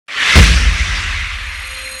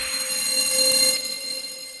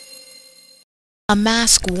A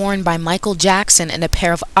mask worn by Michael Jackson and a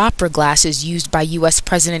pair of opera glasses used by U.S.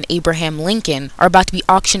 President Abraham Lincoln are about to be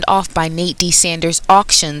auctioned off by Nate D. Sanders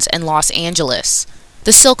Auctions in Los Angeles.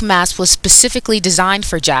 The silk mask was specifically designed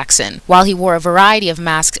for Jackson. While he wore a variety of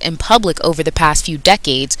masks in public over the past few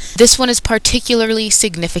decades, this one is particularly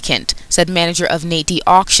significant, said manager of Nate D.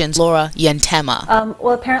 Auctions, Laura Yntema.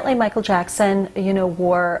 Well, apparently Michael Jackson,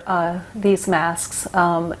 wore these masks,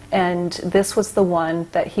 and this was the one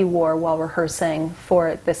that he wore while rehearsing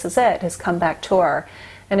for This Is It, his comeback tour.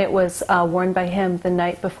 And it was worn by him the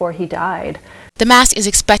night before he died. The mask is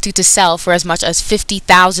expected to sell for as much as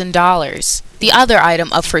 $50,000. The other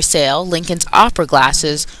item up for sale, Lincoln's opera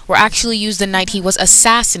glasses, were actually used the night he was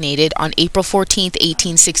assassinated on April 14,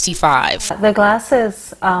 1865. The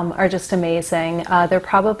glasses are just amazing. They're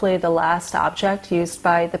probably the last object used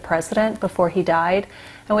by the president before he died,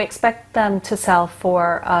 and we expect them to sell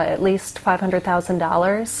for at least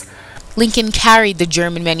 $500,000. Lincoln carried the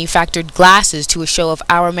German-manufactured glasses to a show of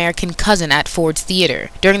Our American Cousin at Ford's Theater.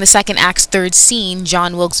 During the second act's third scene,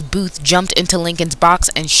 John Wilkes Booth jumped into Lincoln's box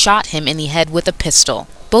and shot him in the head with a pistol.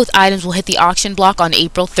 Both items will hit the auction block on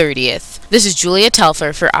April 30th. This is Julia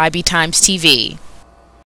Telfer for IB Times TV.